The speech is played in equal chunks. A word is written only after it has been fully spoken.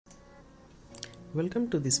Welcome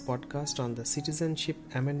to this podcast on the Citizenship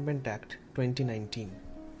Amendment Act 2019.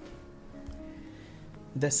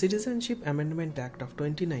 The Citizenship Amendment Act of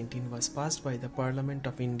 2019 was passed by the Parliament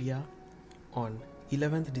of India on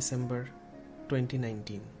 11th December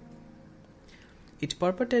 2019. It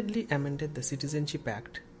purportedly amended the Citizenship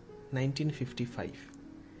Act 1955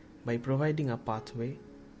 by providing a pathway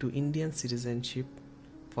to Indian citizenship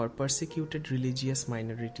for persecuted religious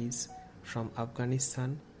minorities from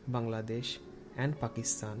Afghanistan, Bangladesh, and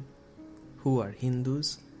Pakistan who are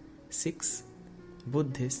Hindus, Sikhs,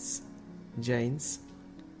 Buddhists, Jains,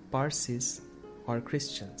 Parsis, or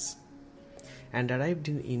Christians and arrived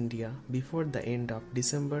in India before the end of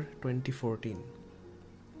December 2014.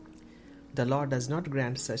 The law does not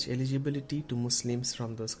grant such eligibility to Muslims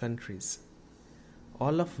from those countries,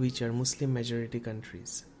 all of which are Muslim majority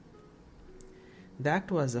countries. The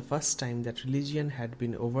act was the first time that religion had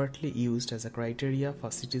been overtly used as a criteria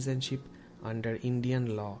for citizenship under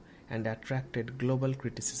Indian law and attracted global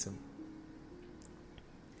criticism.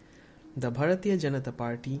 The Bharatiya Janata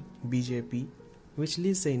Party (BJP), which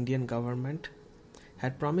leads the Indian government,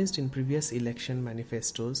 had promised in previous election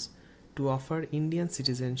manifestos to offer Indian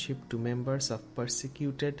citizenship to members of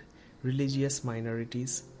persecuted religious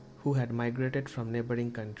minorities who had migrated from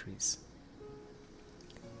neighboring countries.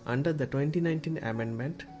 Under the 2019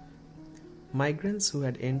 amendment, migrants who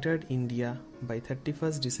had entered India by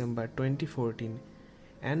 31st December 2014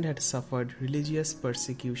 and had suffered religious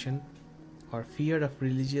persecution or fear of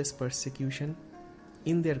religious persecution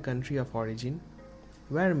in their country of origin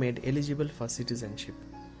were made eligible for citizenship.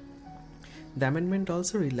 The amendment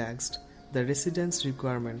also relaxed the residence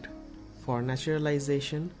requirement for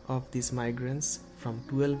naturalization of these migrants from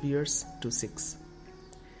 12 years to 6.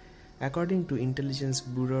 According to Intelligence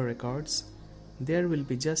Bureau records, there will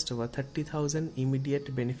be just over 30,000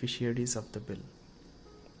 immediate beneficiaries of the bill.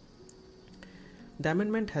 The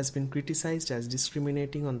amendment has been criticized as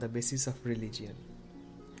discriminating on the basis of religion,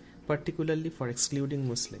 particularly for excluding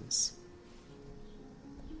Muslims.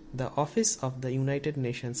 The Office of the United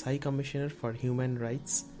Nations High Commissioner for Human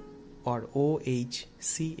Rights, or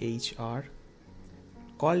OHCHR,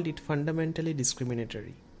 called it fundamentally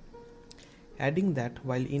discriminatory, adding that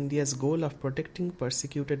while India's goal of protecting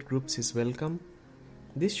persecuted groups is welcome,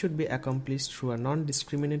 this should be accomplished through a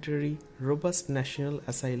non-discriminatory, robust national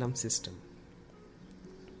asylum system.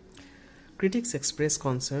 Critics express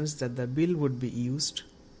concerns that the bill would be used,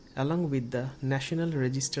 along with the National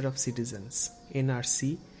Register of Citizens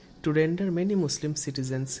 (NRC), to render many Muslim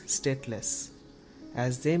citizens stateless,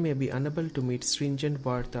 as they may be unable to meet stringent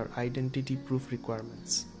birth or identity proof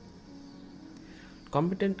requirements.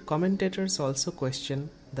 Commentators also question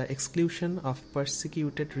the exclusion of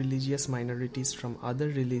persecuted religious minorities from other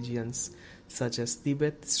religions such as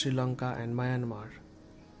Tibet, Sri Lanka, and Myanmar.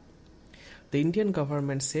 The Indian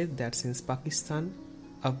government said that since Pakistan,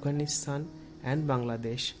 Afghanistan, and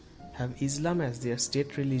Bangladesh have Islam as their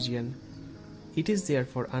state religion, it is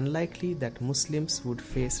therefore unlikely that Muslims would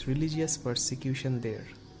face religious persecution there.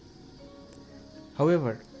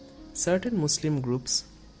 However, certain Muslim groups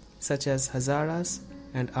such as Hazaras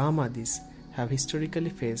and Ahmadis have historically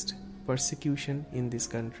faced persecution in these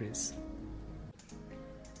countries.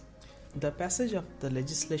 The passage of the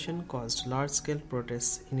legislation caused large-scale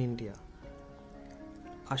protests in India.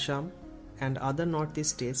 Assam and other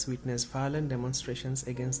northeast states witnessed violent demonstrations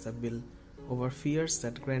against the bill over fears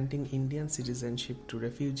that granting Indian citizenship to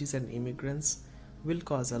refugees and immigrants will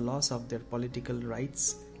cause a loss of their political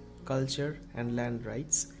rights, culture, and land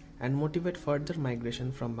rights, and motivate further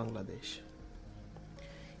migration from Bangladesh.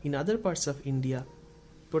 In other parts of India,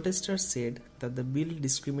 protesters said that the bill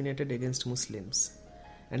discriminated against Muslims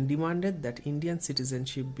and demanded that Indian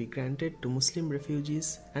citizenship be granted to Muslim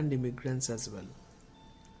refugees and immigrants as well.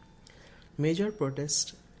 Major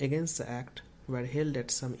protests against the act were held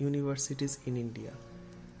at some universities in India.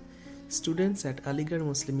 Students at Aligarh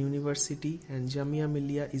Muslim University and Jamia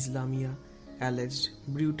Millia Islamia alleged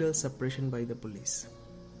brutal suppression by the police.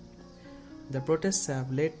 The protests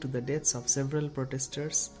have led to the deaths of several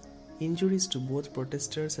protesters, injuries to both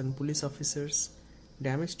protesters and police officers,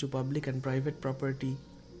 damage to public and private property,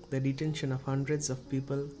 the detention of hundreds of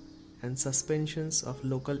people, and suspensions of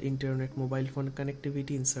local internet mobile phone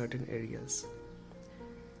connectivity in certain areas.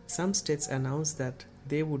 Some states announced that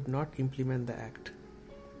they would not implement the act.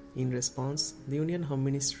 In response, the Union Home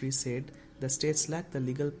Ministry said the states lack the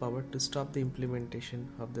legal power to stop the implementation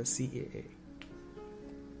of the CAA.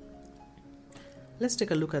 Let's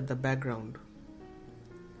take a look at the background.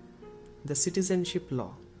 The Citizenship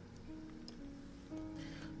Law.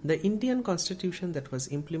 The Indian Constitution that was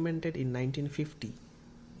implemented in 1950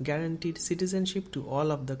 guaranteed citizenship to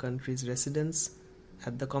all of the country's residents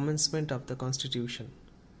at the commencement of the Constitution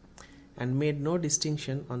and made no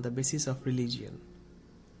distinction on the basis of religion.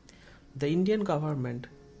 The Indian government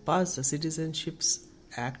passed the Citizenship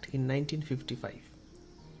Act in 1955.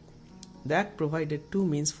 The Act provided two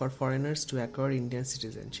means for foreigners to acquire Indian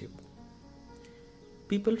citizenship.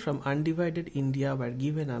 People from undivided India were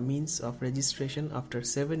given a means of registration after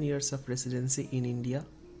 7 years of residency in India.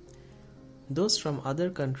 Those from other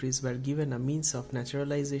countries were given a means of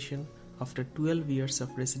naturalization after 12 years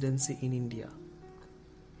of residency in India.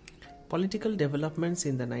 Political developments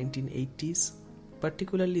in the 1980s,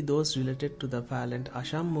 particularly those related to the violent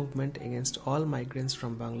Assam movement against all migrants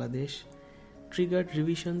from Bangladesh, triggered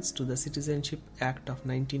revisions to the Citizenship Act of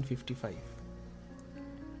 1955.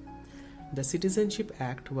 The Citizenship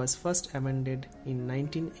Act was first amended in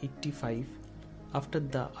 1985 after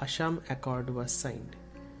the Assam Accord was signed,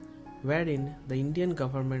 wherein the Indian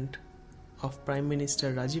government of Prime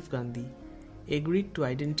Minister Rajiv Gandhi agreed to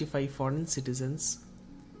identify foreign citizens,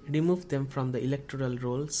 remove them from the electoral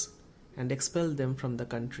rolls, and expel them from the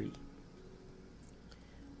country.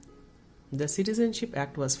 The Citizenship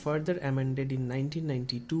Act was further amended in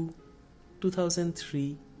 1992,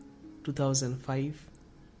 2003, 2005,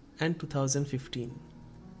 and 2015.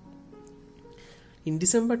 In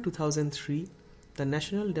December 2003, the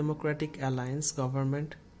National Democratic Alliance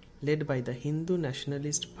government, led by the Hindu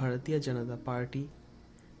nationalist Bharatiya Janata Party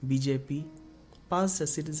 (BJP), passed the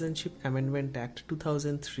Citizenship Amendment Act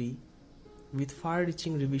 2003 with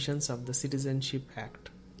far-reaching revisions of the Citizenship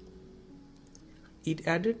Act. It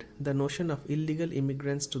added the notion of illegal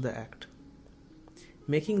immigrants to the Act,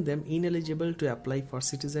 making them ineligible to apply for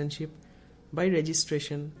citizenship by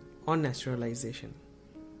registration or naturalization,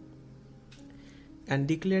 and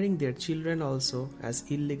declaring their children also as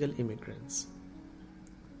illegal immigrants.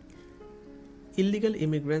 Illegal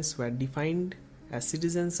immigrants were defined as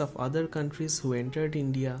citizens of other countries who entered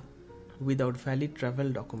India without valid travel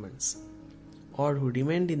documents, or who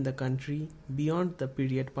remained in the country beyond the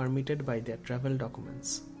period permitted by their travel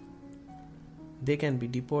documents. They can be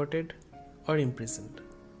deported or imprisoned.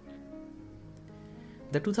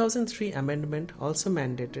 The 2003 amendment also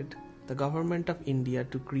mandated the Government of India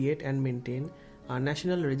to create and maintain a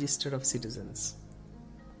National Register of Citizens.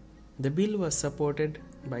 The bill was supported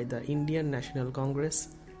by the Indian National Congress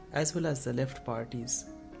as well as the left parties,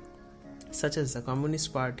 such as the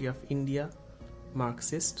Communist Party of India,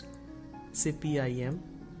 Marxist, CPIM.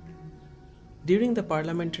 During the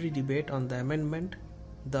parliamentary debate on the amendment,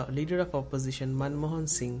 the leader of opposition Manmohan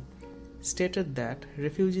Singh stated that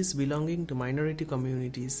refugees belonging to minority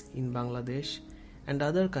communities in Bangladesh and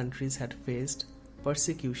other countries had faced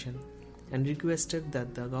persecution and requested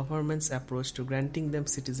that the government's approach to granting them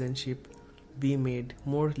citizenship be made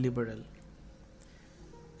more liberal.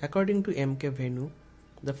 According to M.K. Venu,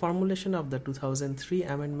 the formulation of the 2003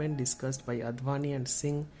 amendment discussed by Advani and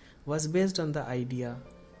Singh was based on the idea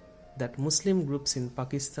that Muslim groups in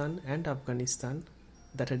Pakistan and Afghanistan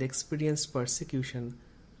that had experienced persecution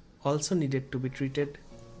also needed to be treated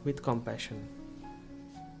with compassion.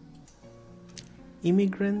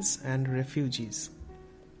 Immigrants and refugees.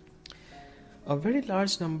 A very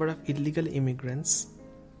large number of illegal immigrants,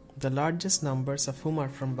 the largest numbers of whom are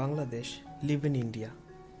from Bangladesh, live in India.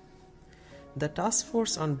 The Task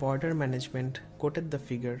Force on Border Management quoted the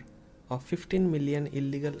figure of 15 million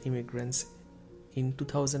illegal immigrants in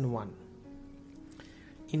 2001.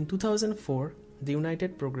 In 2004, the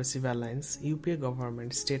United Progressive Alliance (UPA)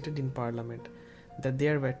 government stated in Parliament that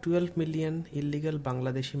there were 12 million illegal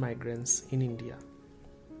Bangladeshi migrants in India.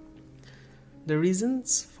 The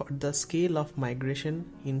reasons for the scale of migration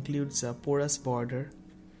includes a porous border,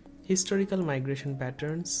 historical migration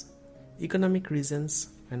patterns, economic reasons,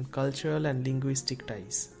 and cultural and linguistic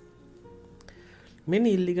ties.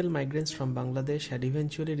 Many illegal migrants from Bangladesh had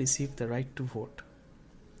eventually received the right to vote.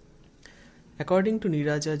 According to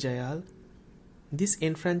Niraja Jayal, this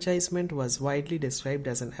enfranchisement was widely described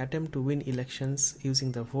as an attempt to win elections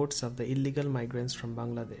using the votes of the illegal migrants from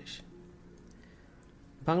Bangladesh.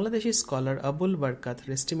 Bangladeshi scholar Abul Barkat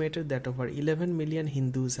estimated that over 11 million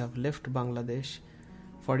Hindus have left Bangladesh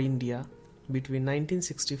for India between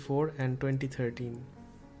 1964 and 2013,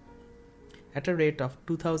 at a rate of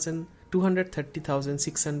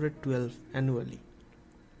 230,612 annually.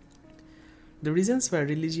 The reasons were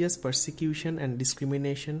religious persecution and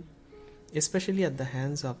discrimination, especially at the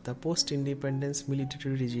hands of the post-independence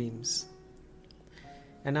military regimes.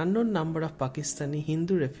 An unknown number of Pakistani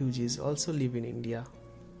Hindu refugees also live in India.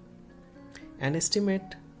 An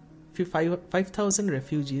estimate 5,000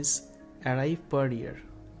 refugees arrive per year,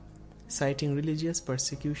 citing religious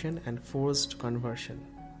persecution and forced conversion.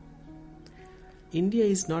 India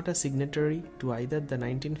is not a signatory to either the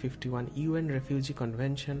 1951 UN Refugee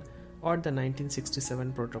Convention or the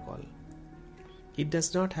 1967 Protocol. It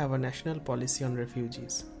does not have a national policy on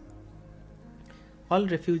refugees. All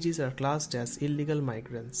refugees are classed as illegal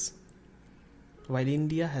migrants. While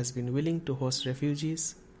India has been willing to host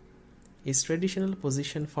refugees, its traditional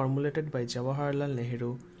position formulated by Jawaharlal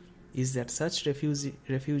Nehru is that such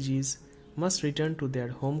refugees must return to their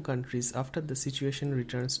home countries after the situation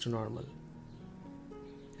returns to normal.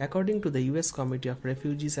 According to the US Committee of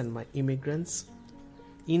Refugees and Immigrants,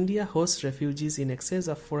 India hosts refugees in excess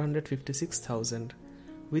of 456,000,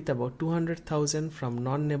 with about 200,000 from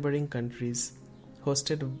non-neighboring countries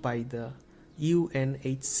hosted by the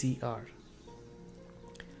UNHCR.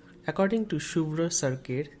 According to Shuvra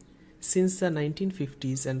Sarkar, since the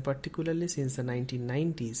 1950s and particularly since the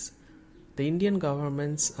 1990s, the Indian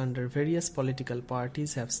governments under various political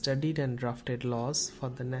parties have studied and drafted laws for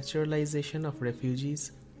the naturalization of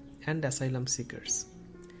refugees and asylum seekers.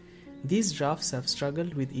 These drafts have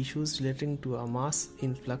struggled with issues relating to a mass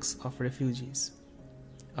influx of refugees,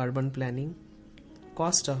 urban planning,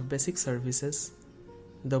 cost of basic services,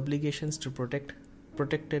 the obligations to protect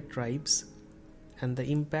protected tribes, and the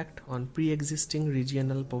impact on pre-existing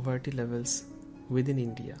regional poverty levels within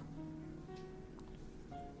India.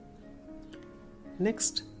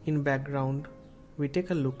 Next, in background, we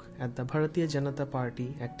take a look at the Bharatiya Janata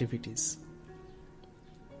Party activities.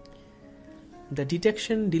 The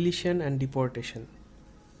detection, deletion and deportation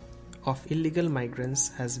of illegal migrants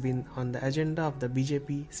has been on the agenda of the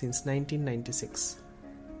BJP since 1996.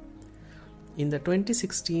 In the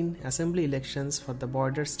 2016 assembly elections for the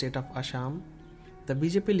border state of Assam, the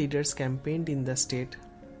BJP leaders campaigned in the state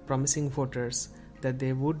promising voters that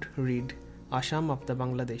they would rid Assam of the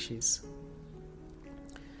Bangladeshis.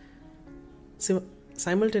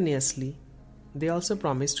 Simultaneously, they also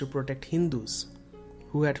promised to protect Hindus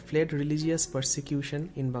who had fled religious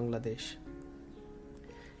persecution in Bangladesh.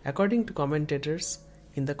 According to commentators,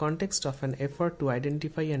 in the context of an effort to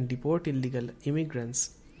identify and deport illegal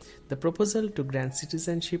immigrants, the proposal to grant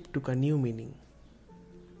citizenship took a new meaning.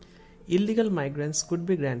 Illegal migrants could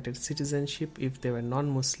be granted citizenship if they were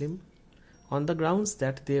non-Muslim, on the grounds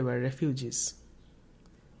that they were refugees.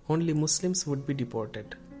 Only Muslims would be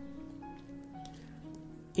deported.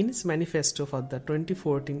 In its manifesto for the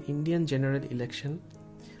 2014 Indian general election,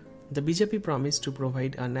 the BJP promised to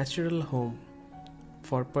provide a natural home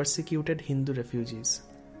for persecuted Hindu refugees.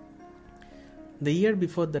 The year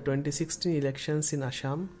before the 2016 elections in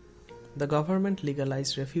Assam, the government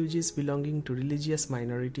legalized refugees belonging to religious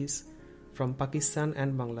minorities from Pakistan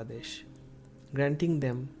and Bangladesh, granting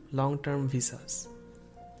them long-term visas.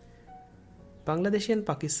 Bangladeshi and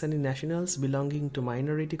Pakistani nationals belonging to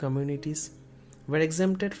minority communities were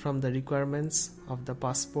exempted from the requirements of the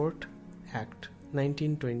Passport Act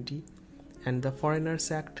 1920 and the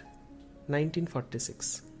Foreigners Act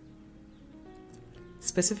 1946.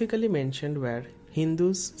 Specifically mentioned were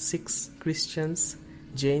Hindus, Sikhs, Christians,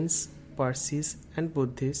 Jains, Parsis and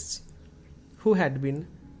Buddhists who had been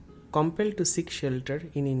compelled to seek shelter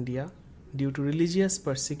in India due to religious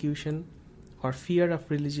persecution or fear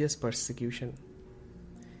of religious persecution.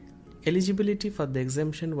 Eligibility for the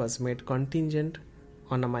exemption was made contingent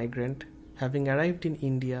on a migrant having arrived in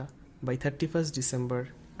India by 31st December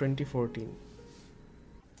 2014.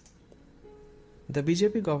 The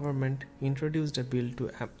BJP government introduced a bill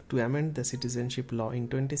to amend the citizenship law in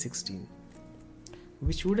 2016,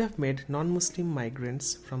 which would have made non-Muslim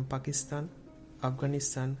migrants from Pakistan,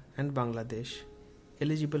 Afghanistan and Bangladesh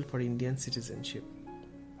eligible for Indian citizenship.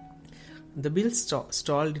 The bill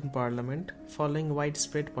stalled in Parliament following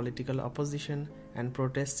widespread political opposition and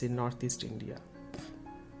protests in northeast India.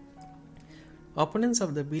 Opponents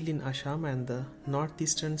of the bill in Assam and the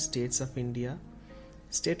northeastern states of India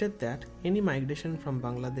stated that any migration from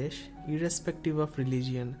Bangladesh, irrespective of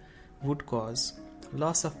religion, would cause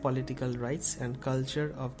loss of political rights and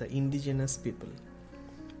culture of the indigenous people.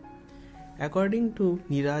 According to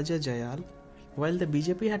Niraja Jayal, while the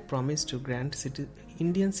BJP had promised to grant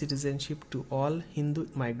Indian citizenship to all Hindu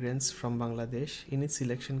migrants from Bangladesh in its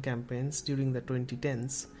election campaigns during the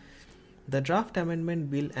 2010s, the draft amendment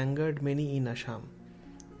bill angered many in Assam,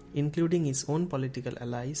 including its own political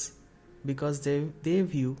allies, because they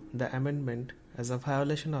view the amendment as a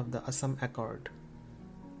violation of the Assam Accord.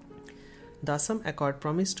 The Assam Accord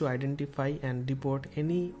promised to identify and deport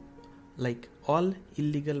all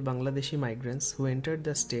illegal Bangladeshi migrants who entered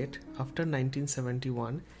the state after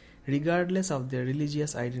 1971, regardless of their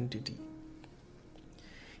religious identity.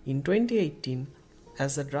 In 2018,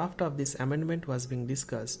 as the draft of this amendment was being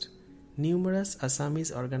discussed, numerous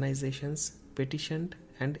Assamese organizations petitioned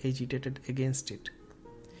and agitated against it.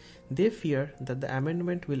 They fear that the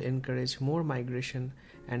amendment will encourage more migration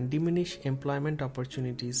and diminish employment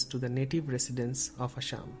opportunities to the native residents of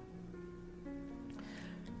Assam.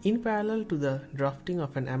 In parallel to the drafting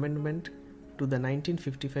of an amendment to the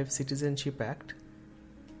 1955 Citizenship Act,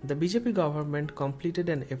 the BJP government completed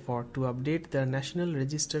an effort to update the National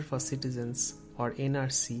Register for Citizens or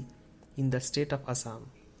NRC in the state of Assam.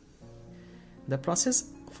 The process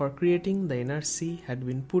for creating the NRC had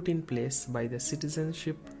been put in place by the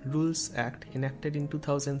Citizenship Rules Act enacted in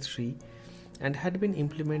 2003 and had been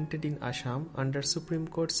implemented in Assam under Supreme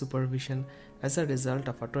Court supervision as a result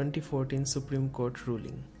of a 2014 Supreme Court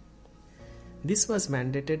ruling. This was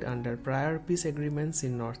mandated under prior peace agreements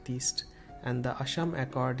in Northeast and the Assam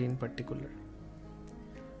Accord in particular.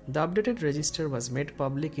 The updated register was made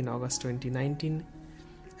public in August 2019.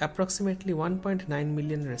 Approximately 1.9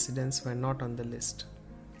 million residents were not on the list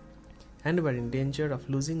and were in danger of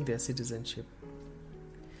losing their citizenship.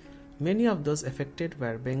 Many of those affected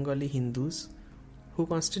were Bengali Hindus, who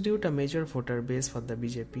constitute a major voter base for the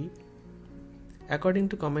BJP. According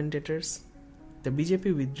to commentators, the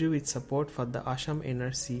BJP withdrew its support for the Assam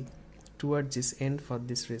NRC towards its end for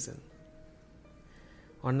this reason.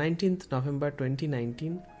 On 19th November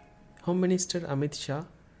 2019, Home Minister Amit Shah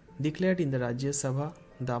declared in the Rajya Sabha,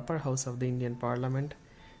 the upper house of the Indian Parliament,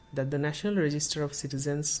 that the National Register of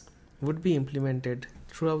Citizens would be implemented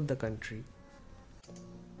throughout the country.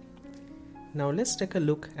 Now let's take a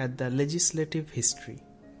look at the legislative history.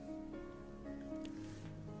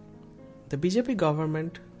 The BJP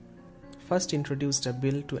government first introduced a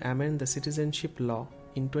bill to amend the citizenship law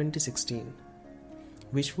in 2016,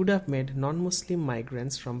 which would have made non-Muslim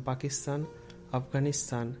migrants from Pakistan,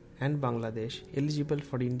 Afghanistan and Bangladesh eligible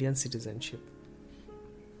for Indian citizenship.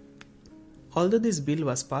 Although this bill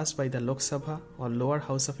was passed by the Lok Sabha or lower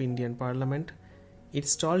house of Indian Parliament, it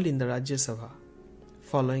stalled in the Rajya Sabha,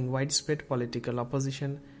 following widespread political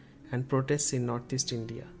opposition and protests in Northeast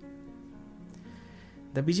India.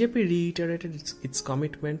 The BJP reiterated its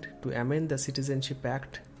commitment to amend the Citizenship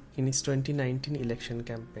Act in its 2019 election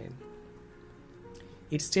campaign.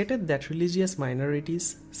 It stated that religious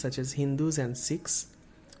minorities such as Hindus and Sikhs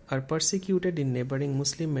are persecuted in neighboring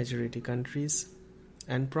Muslim-majority countries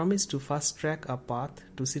and promised to fast-track a path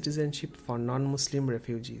to citizenship for non-Muslim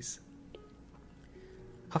refugees.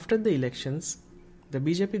 After the elections, the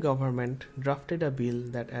BJP government drafted a bill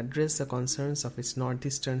that addressed the concerns of its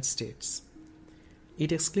northeastern states.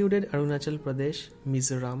 It excluded Arunachal Pradesh,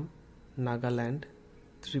 Mizoram, Nagaland,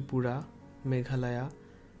 Tripura, Meghalaya,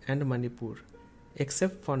 and Manipur,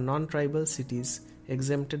 except for non-tribal cities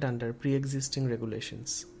exempted under pre-existing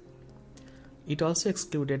regulations. It also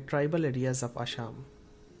excluded tribal areas of Assam.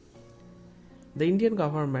 The Indian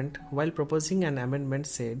government, while proposing an amendment,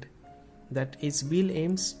 said that its bill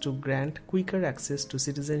aims to grant quicker access to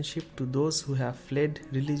citizenship to those who have fled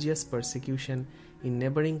religious persecution in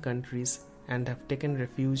neighboring countries and have taken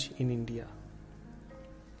refuge in India.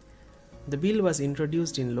 The bill was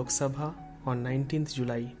introduced in Lok Sabha on 19th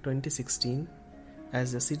July 2016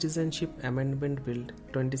 as the Citizenship Amendment Bill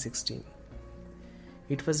 2016.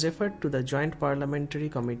 It was referred to the Joint Parliamentary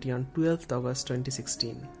Committee on 12th August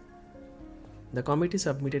 2016. The committee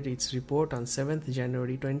submitted its report on 7th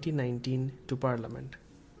January 2019 to Parliament.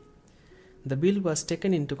 The bill was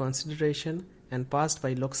taken into consideration and passed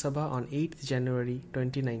by Lok Sabha on 8th January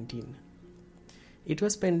 2019. It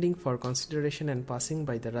was pending for consideration and passing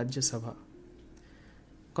by the Rajya Sabha.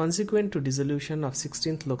 Consequent to dissolution of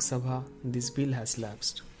 16th Lok Sabha, this bill has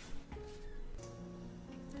lapsed.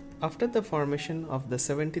 After the formation of the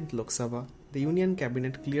 17th Lok Sabha, the Union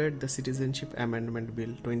Cabinet cleared the Citizenship Amendment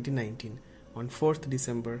Bill 2019 on 4th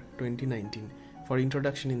December 2019 for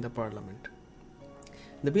introduction in the Parliament.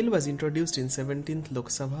 The bill was introduced in 17th Lok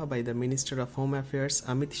Sabha by the Minister of Home Affairs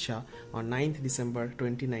Amit Shah on 9th December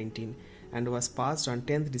 2019 and was passed on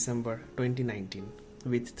 10th December 2019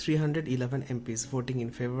 with 311 MPs voting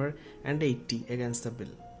in favour and 80 against the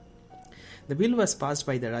bill. The bill was passed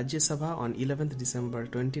by the Rajya Sabha on 11th December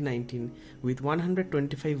 2019 with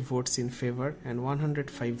 125 votes in favour and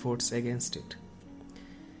 105 votes against it.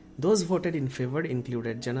 Those voted in favour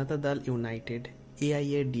included Janata Dal United,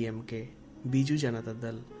 AIA-DMK, Biju Janata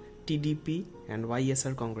Dal, TDP and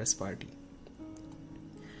YSR Congress Party.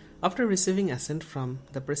 After receiving assent from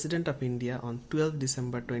the President of India on 12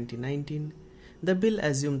 December 2019, the bill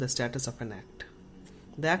assumed the status of an act.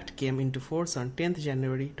 The act came into force on 10th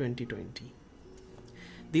January 2020.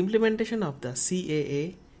 The implementation of the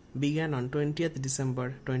CAA began on 20th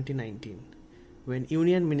December 2019, when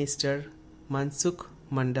Union Minister Mansukh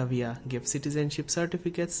Mandaviya gave citizenship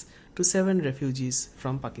certificates to 7 refugees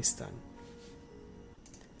from Pakistan.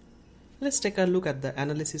 Let's take a look at the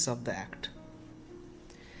analysis of the Act.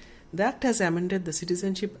 The Act has amended the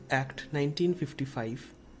Citizenship Act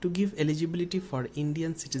 1955 to give eligibility for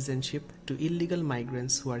Indian citizenship to illegal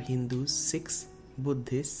migrants who are Hindus, Sikhs,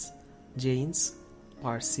 Buddhists, Jains,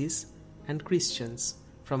 Parsis, and Christians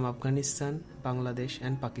from Afghanistan, Bangladesh,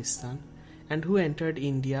 and Pakistan, and who entered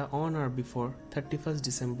India on or before 31st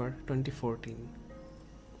December 2014.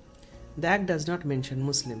 The Act does not mention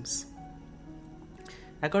Muslims.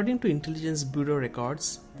 According to Intelligence Bureau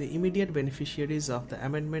records, the immediate beneficiaries of the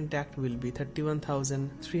Amendment Act will be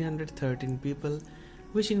 31,313 people,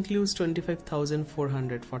 which includes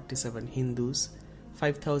 25,447 Hindus,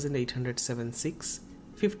 5,807 Sikhs,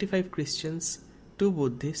 55 Christians, 2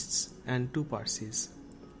 Buddhists, and 2 Parsis.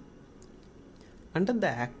 Under the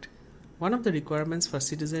Act, one of the requirements for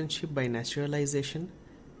citizenship by naturalization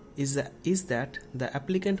is that the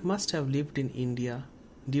applicant must have lived in India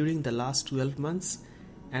during the last 12 months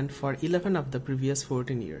and for 11 of the previous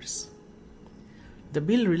 14 years. The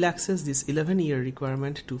bill relaxes this 11-year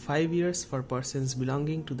requirement to 5 years for persons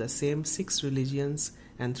belonging to the same 6 religions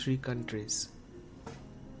and 3 countries.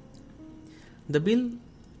 The bill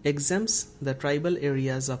exempts the tribal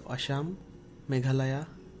areas of Assam, Meghalaya,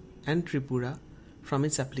 and Tripura from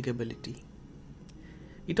its applicability.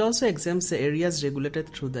 It also exempts the areas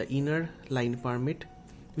regulated through the Inner Line Permit,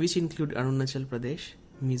 which include Arunachal Pradesh,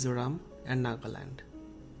 Mizoram, and Nagaland.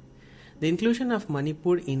 The inclusion of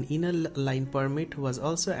Manipur in Inner Line Permit was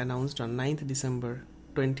also announced on 9th December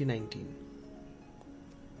 2019.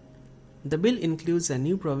 The bill includes a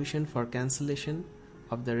new provision for cancellation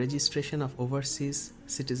of the registration of Overseas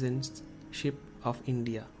Citizenship of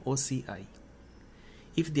India (OCI)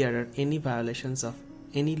 if there are any violations of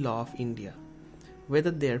any law of India,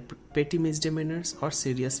 whether they are petty misdemeanors or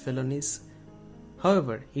serious felonies.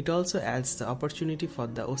 However, it also adds the opportunity for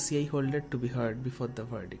the OCI holder to be heard before the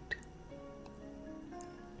verdict.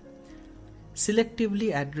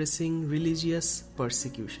 Selectively addressing religious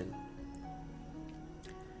persecution.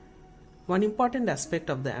 One important aspect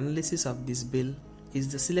of the analysis of this bill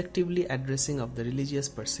is the selectively addressing of the religious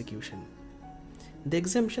persecution. The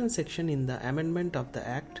exemption section in the amendment of the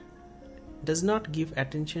Act does not give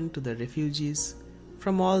attention to the refugees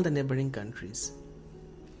from all the neighboring countries.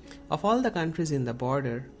 Of all the countries in the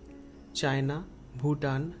border, China,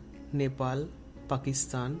 Bhutan, Nepal,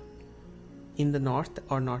 Pakistan in the north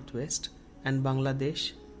or northwest, and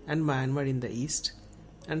Bangladesh and Myanmar in the east,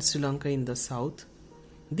 and Sri Lanka in the south,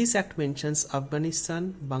 this Act mentions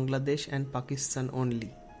Afghanistan, Bangladesh, and Pakistan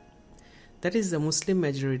only. That is, the Muslim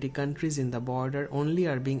majority countries in the border only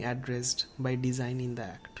are being addressed by design in the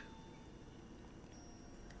Act.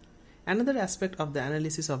 Another aspect of the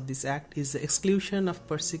analysis of this Act is the exclusion of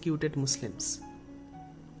persecuted Muslims.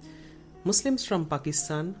 Muslims from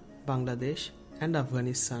Pakistan, Bangladesh, and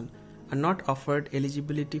Afghanistan are not offered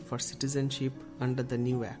eligibility for citizenship under the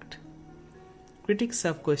new Act. Critics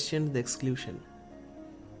have questioned the exclusion.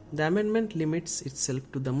 The amendment limits itself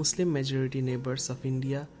to the Muslim majority neighbors of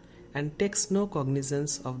India and takes no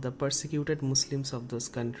cognizance of the persecuted Muslims of those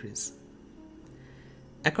countries.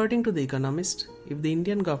 According to The Economist, if the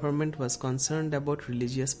Indian government was concerned about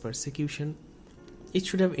religious persecution, it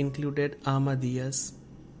should have included Ahmadiyas,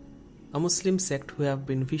 a Muslim sect who have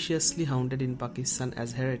been viciously hounded in Pakistan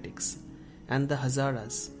as heretics, and the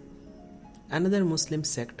Hazaras, another Muslim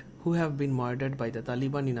sect who have been murdered by the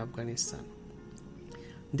Taliban in Afghanistan.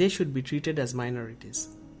 They should be treated as minorities.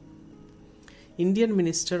 Indian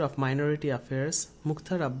Minister of Minority Affairs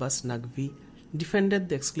Mukhtar Abbas Naqvi defended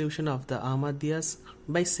the exclusion of the Ahmadiyas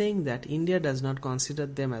by saying that India does not consider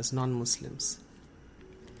them as non-Muslims.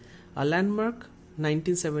 A landmark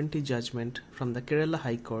 1970 judgment from the Kerala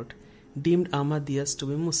High Court deemed Ahmadiyas to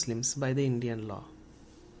be Muslims by the Indian law.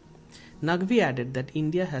 Naqvi added that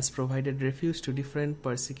India has provided refuge to different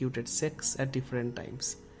persecuted sects at different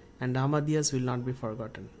times, and Ahmadiyas will not be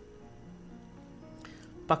forgotten.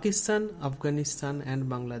 Pakistan, Afghanistan, and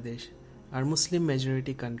Bangladesh are Muslim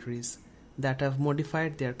majority countries that have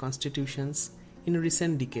modified their constitutions in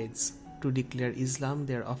recent decades to declare Islam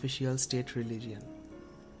their official state religion.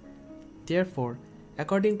 Therefore,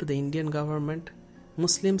 according to the Indian government,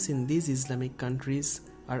 Muslims in these Islamic countries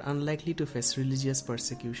are unlikely to face religious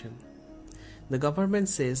persecution. The government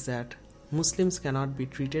says that Muslims cannot be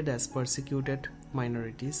treated as persecuted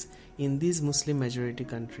minorities in these Muslim majority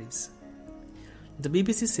countries. The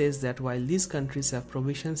BBC says that while these countries have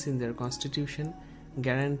provisions in their constitution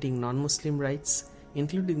guaranteeing non-Muslim rights,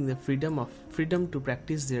 including the freedom to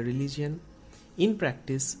practice their religion, in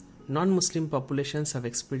practice, non-Muslim populations have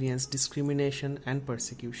experienced discrimination and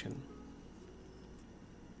persecution.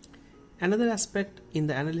 Another aspect in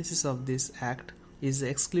the analysis of this Act is the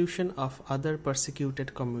exclusion of other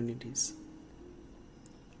persecuted communities.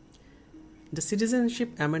 The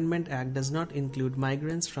Citizenship Amendment Act does not include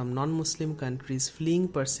migrants from non-Muslim countries fleeing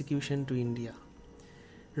persecution to India,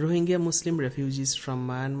 Rohingya Muslim refugees from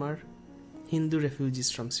Myanmar, Hindu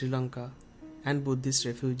refugees from Sri Lanka, and Buddhist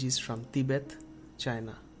refugees from Tibet,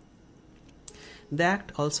 China. The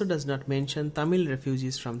Act also does not mention Tamil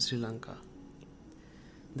refugees from Sri Lanka.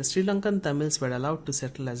 The Sri Lankan Tamils were allowed to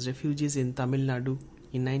settle as refugees in Tamil Nadu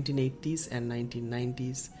in 1980s and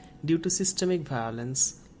 1990s due to systemic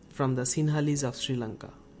violence from the Sinhalese of Sri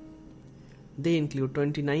Lanka. They include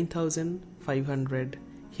 29,500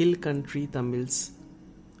 hill country Tamils,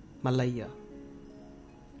 Malaya.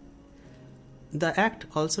 The Act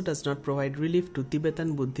also does not provide relief to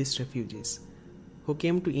Tibetan Buddhist refugees who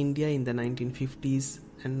came to India in the 1950s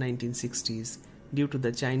and 1960s due to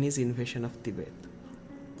the Chinese invasion of Tibet.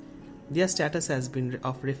 Their status has been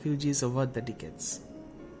of refugees over the decades.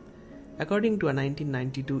 According to a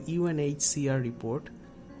 1992 UNHCR report,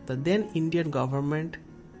 the then Indian government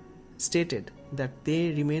stated that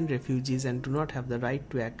they remain refugees and do not have the right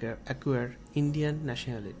to acquire Indian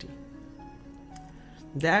nationality.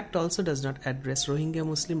 The Act also does not address Rohingya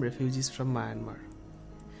Muslim refugees from Myanmar.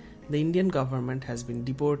 The Indian government has been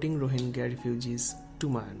deporting Rohingya refugees to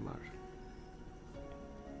Myanmar.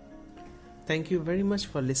 Thank you very much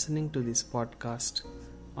for listening to this podcast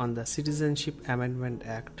on the Citizenship Amendment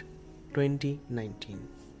Act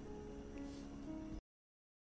 2019.